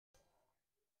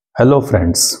Hello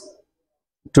friends,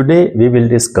 today we will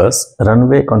discuss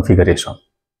runway configuration.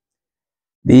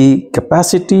 The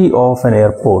capacity of an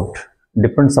airport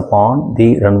depends upon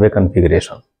the runway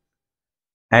configuration,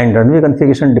 and runway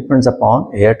configuration depends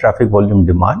upon air traffic volume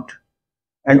demand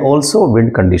and also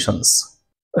wind conditions.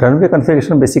 Runway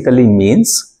configuration basically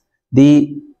means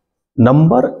the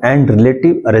number and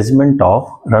relative arrangement of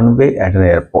runway at an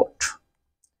airport,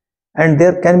 and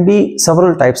there can be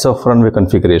several types of runway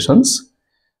configurations.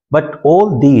 But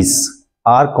all these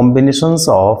are combinations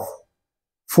of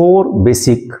four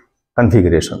basic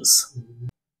configurations.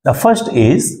 The first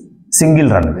is single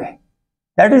runway.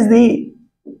 That is the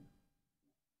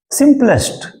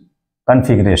simplest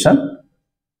configuration,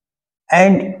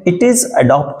 and it is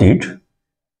adopted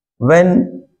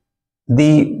when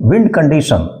the wind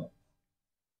condition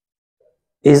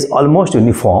is almost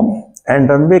uniform and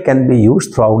runway can be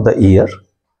used throughout the year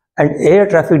and air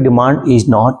traffic demand is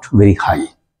not very high.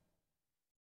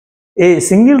 A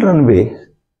single runway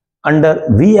under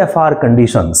VFR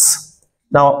conditions.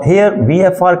 Now here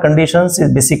VFR conditions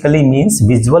is basically means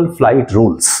visual flight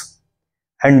rules,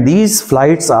 and these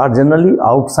flights are generally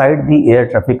outside the air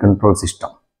traffic control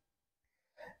system.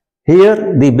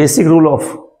 Here the basic rule of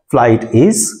flight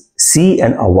is see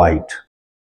and avoid.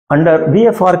 Under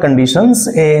VFR conditions,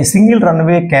 a single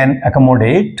runway can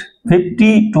accommodate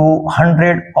 50 to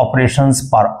 100 operations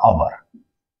per hour.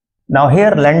 Now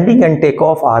here landing and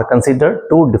takeoff are considered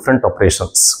two different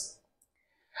operations.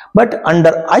 But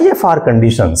under IFR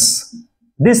conditions,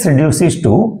 this reduces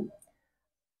to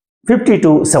 50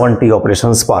 to 70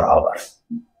 operations per hour.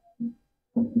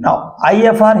 Now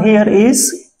IFR here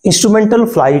is instrumental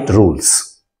flight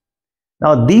rules.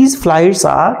 Now these flights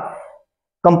are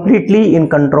completely in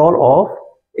control of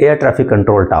air traffic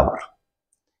control tower.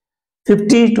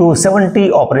 50 to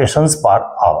 70 operations per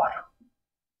hour.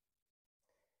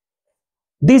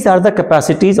 These are the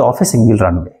capacities of a single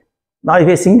runway. Now, if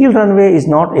a single runway is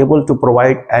not able to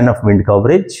provide enough wind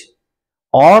coverage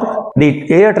or the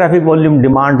air traffic volume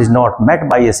demand is not met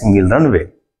by a single runway,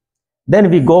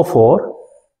 then we go for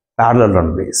parallel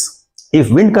runways. If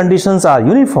wind conditions are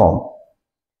uniform,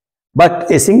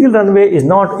 but a single runway is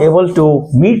not able to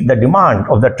meet the demand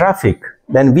of the traffic,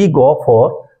 then we go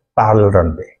for parallel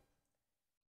runway.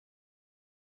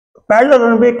 Parallel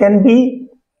runway can be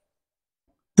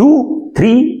 2,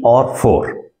 3 or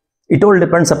 4. It all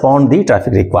depends upon the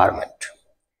traffic requirement.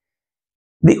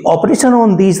 The operation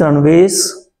on these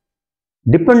runways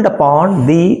depend upon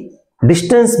the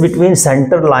distance between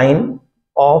center line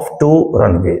of two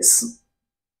runways.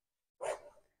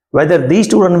 Whether these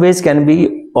two runways can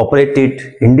be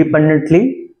operated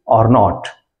independently or not,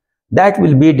 that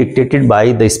will be dictated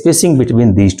by the spacing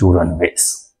between these two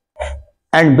runways.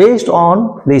 And based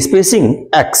on the spacing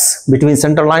x between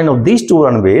center line of these two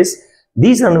runways,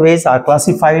 these runways are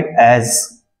classified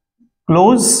as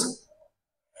close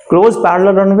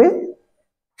parallel runway,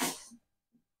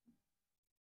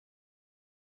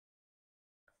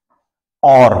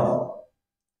 or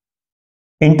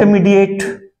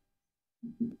intermediate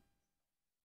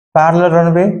parallel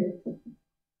runway,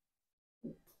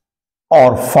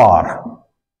 or far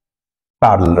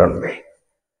parallel runway.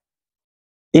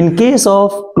 In case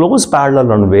of close parallel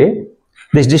runway,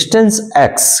 this distance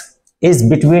x is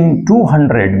between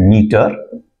 200 meter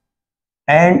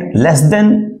and less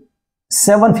than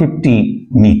 750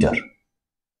 meter.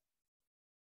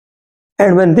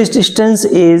 And when this distance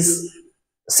is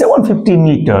 750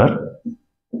 meter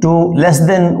to less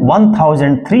than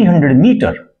 1300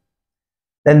 meter,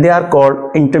 then they are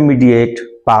called intermediate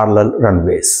parallel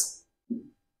runways.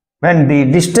 When the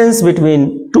distance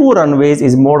between two runways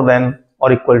is more than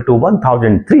or equal to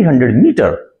 1300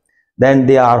 meter, then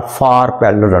they are far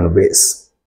parallel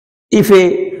runways. If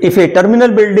a terminal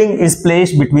building is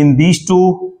placed between these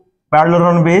two parallel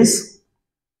runways,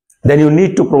 then you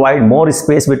need to provide more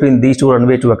space between these two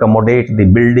runways to accommodate the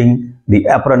building, the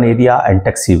apron area and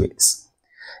taxiways.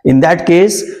 In that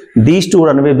case, these two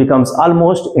runways becomes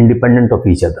almost independent of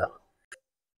each other.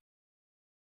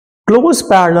 Close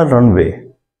parallel runway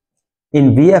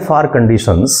in VFR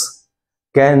conditions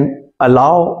can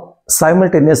allow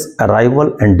simultaneous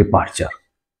arrival and departure.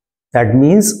 That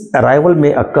means arrival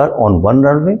may occur on one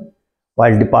runway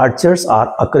while departures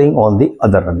are occurring on the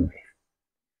other runway.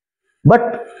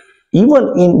 But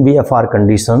even in VFR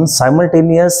conditions,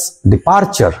 simultaneous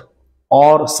departure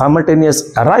or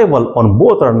simultaneous arrival on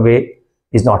both runway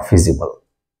is not feasible.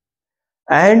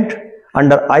 And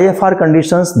under IFR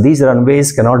conditions, these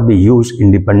runways cannot be used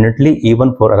independently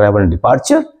even for arrival and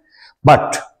departure,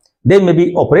 but they may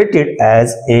be operated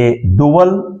as a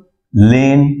dual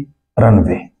lane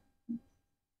runway.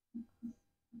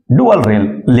 dual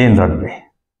lane runway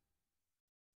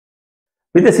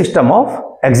with a system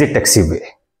of exit taxiway.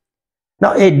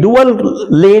 Now, a dual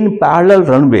lane parallel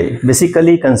runway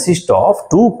basically consists of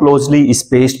two closely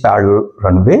spaced parallel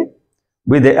runway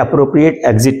with the appropriate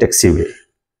exit taxiway.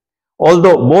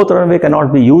 Although both runway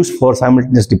cannot be used for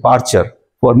simultaneous departure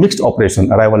for mixed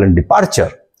operation, arrival and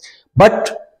departure,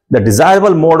 but the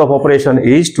desirable mode of operation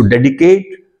is to dedicate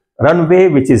runway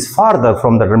which is farther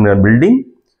from the terminal building,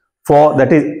 for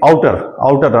that is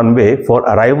outer runway for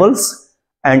arrivals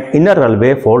and inner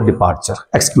runway for departure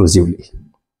exclusively.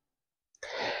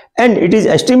 And it is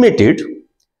estimated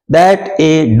that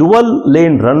a dual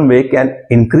lane runway can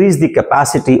increase the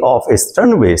capacity of a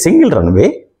single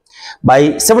runway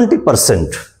by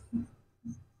 70%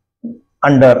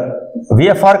 under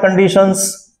VFR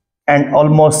conditions and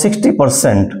almost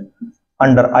 60%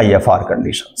 under IFR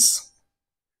conditions.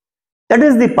 That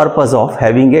is the purpose of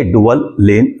having a dual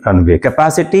lane runway.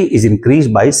 Capacity is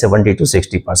increased by 70 to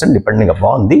 60% depending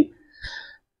upon the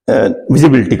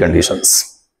visibility conditions.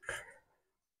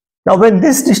 Now, when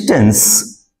this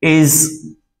distance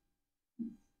is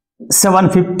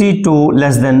 750 to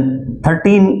less than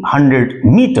 1300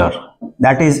 meter,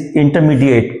 that is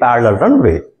intermediate parallel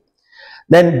runway,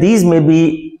 then these may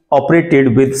be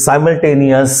operated with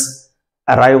simultaneous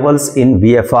arrivals in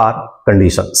VFR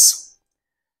conditions.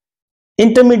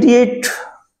 Intermediate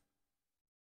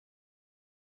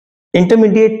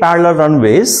parallel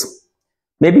runways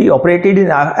may be operated in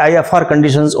IFR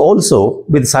conditions also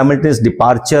with simultaneous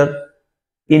departure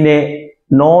in a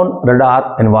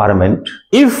non-radar environment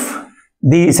if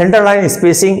the center line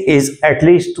spacing is at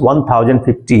least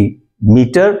 1050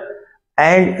 meter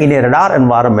and in a radar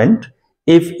environment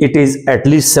if it is at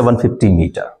least 750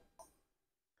 meter.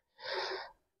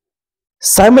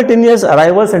 Simultaneous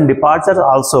arrivals and departures are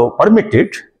also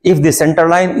permitted if the center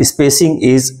line spacing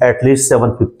is at least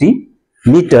 750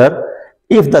 meter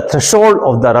if the threshold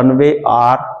of the runway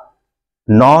are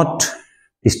not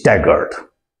staggered.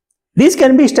 These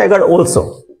can be staggered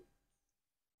also.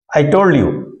 I told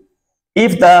you,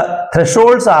 if the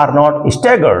thresholds are not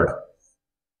staggered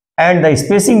and the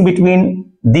spacing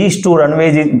between these two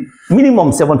runways is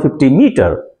minimum 750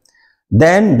 meter,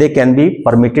 then they can be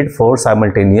permitted for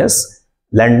simultaneous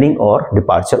landing or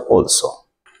departure also.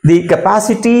 The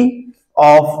capacity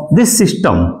of this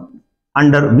system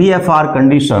under VFR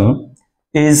condition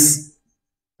is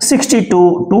 60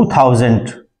 to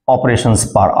 2000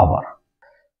 operations per hour,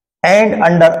 and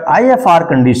under IFR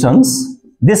conditions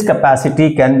this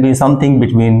capacity can be something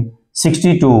between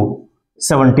 60 to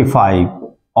 75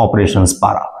 operations per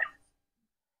hour.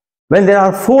 When there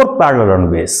are 4 parallel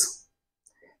runways,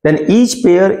 then each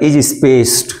pair is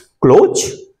spaced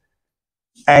close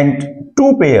and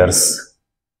 2 pairs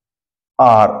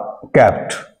are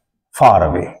kept far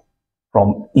away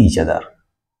from each other.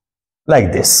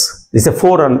 Like this. This is a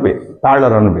 4 runway,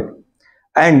 parallel runway.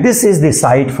 And this is the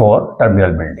site for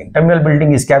terminal building. Terminal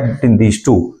building is kept in these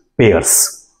 2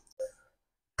 pairs.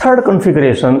 Third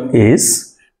configuration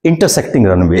is intersecting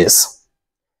runways.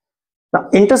 Now,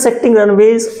 intersecting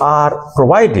runways are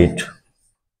provided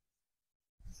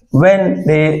when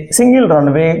the single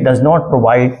runway does not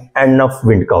provide enough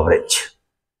wind coverage.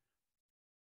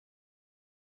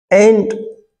 And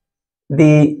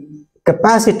the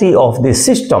capacity of this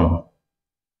system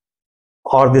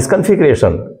or this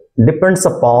configuration depends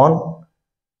upon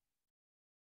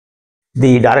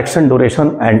the direction,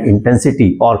 duration and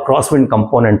intensity or crosswind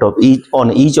component of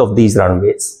each of these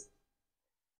runways.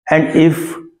 And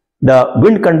if the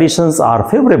wind conditions are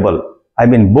favorable, I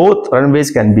mean both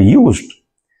runways can be used,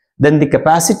 then the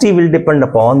capacity will depend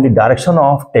upon the direction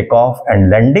of takeoff and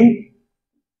landing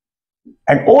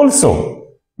and also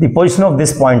the position of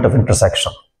this point of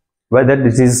intersection, whether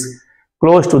this is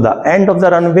close to the end of the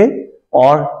runway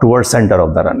or towards center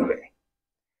of the runway.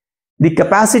 The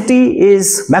capacity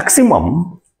is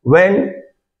maximum when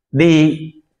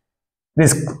this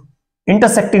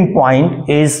intersecting point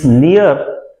is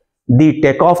near the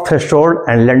takeoff threshold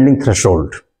and landing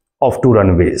threshold of 2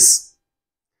 runways,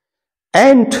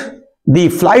 and the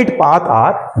flight path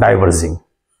are diverging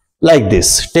like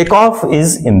this. Takeoff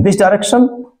is in this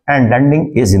direction and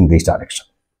landing is in this direction.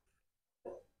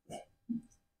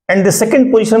 And the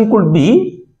second position could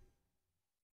be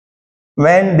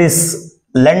when this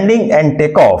landing and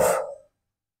takeoff,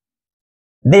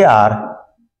 they are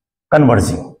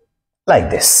converging like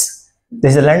this.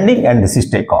 This is landing and this is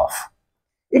takeoff.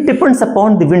 It depends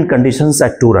upon the wind conditions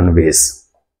at 2 runways,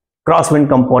 crosswind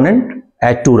component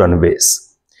at 2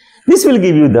 runways. This will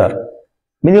give you the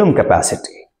minimum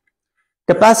capacity.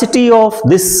 Capacity of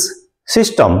this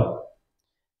system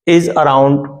is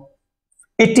around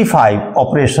 85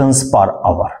 operations per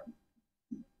hour.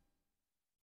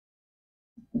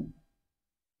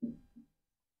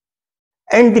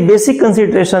 And the basic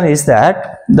consideration is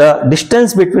that the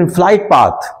distance between flight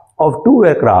path of two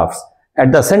aircrafts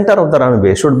at the center of the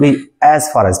runway should be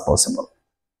as far as possible,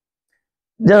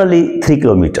 generally 3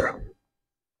 km.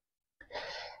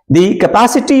 The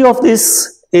capacity of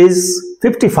this is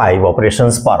 55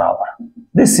 operations per hour.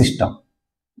 This system,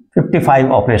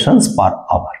 55 operations per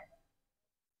hour.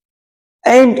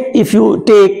 And if you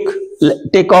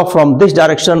take off from this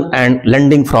direction and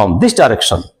landing from this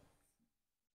direction,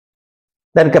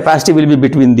 then capacity will be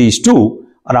between these two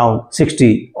around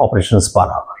 60 operations per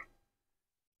hour.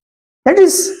 That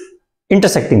is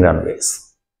intersecting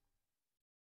runways.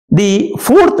 The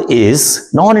fourth is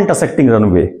non-intersecting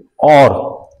runway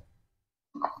or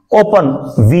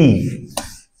open V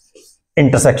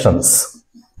intersections.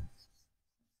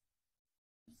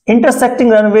 Intersecting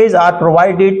runways are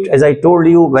provided, as I told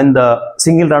you, when the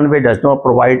single runway does not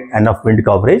provide enough wind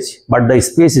coverage, but the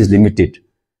space is limited.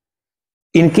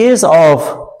 In case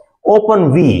of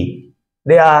open V,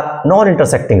 they are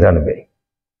non-intersecting runway,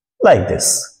 like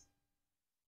this.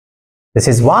 This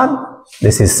is one,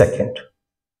 this is second.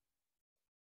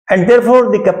 And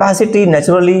therefore, the capacity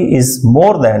naturally is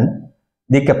more than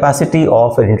the capacity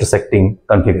of an intersecting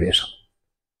configuration.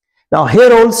 Now,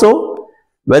 here also,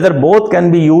 whether both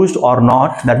can be used or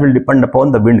not, that will depend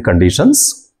upon the wind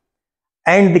conditions.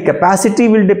 And the capacity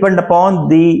will depend upon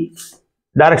the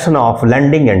direction of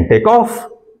landing and takeoff.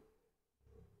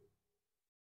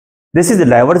 This is the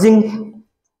diverging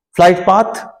flight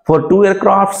path for two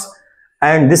aircrafts,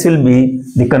 and this will be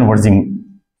the converging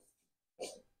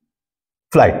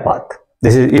flight path.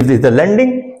 This is the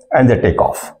landing and the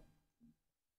takeoff.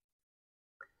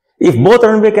 If both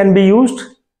runway can be used,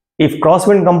 if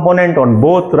crosswind component on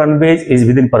both runways is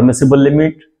within permissible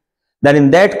limit, then in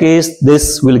that case,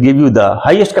 this will give you the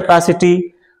highest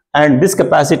capacity, and this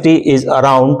capacity is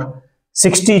around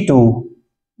 60 to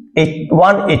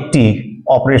 180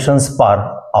 operations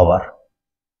per hour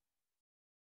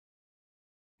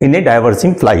in a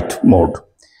diverging flight mode.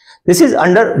 This is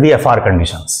under VFR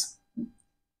conditions.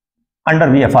 Under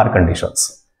VFR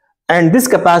conditions. And this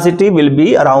capacity will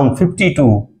be around 50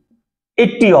 to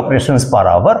 80 operations per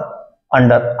hour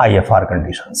under IFR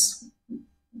conditions.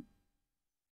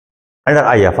 Under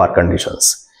IFR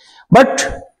conditions.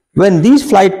 But when these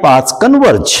flight paths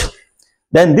converge,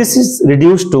 then this is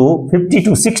reduced to 50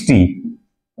 to 60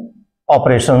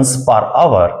 operations per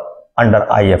hour under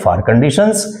IFR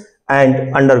conditions,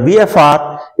 and under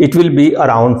VFR it will be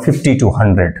around 50 to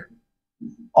 100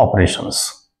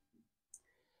 operations.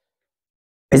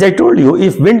 As I told you,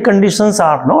 if wind conditions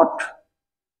are not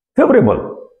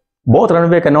favorable, both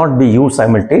runway cannot be used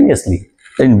simultaneously.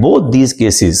 In both these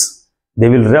cases, they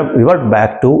will revert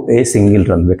back to a single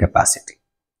runway capacity.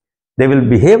 They will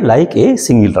behave like a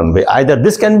single runway. Either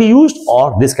this can be used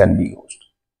or this can be used.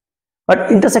 But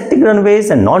intersecting runways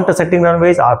and non-intersecting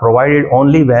runways are provided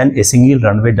only when a single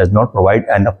runway does not provide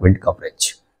enough wind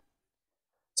coverage.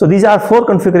 So these are 4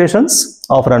 configurations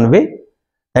of runway.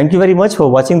 Thank you very much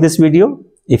for watching this video.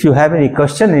 If you have any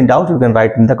question, in doubt, you can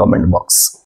write in the comment box.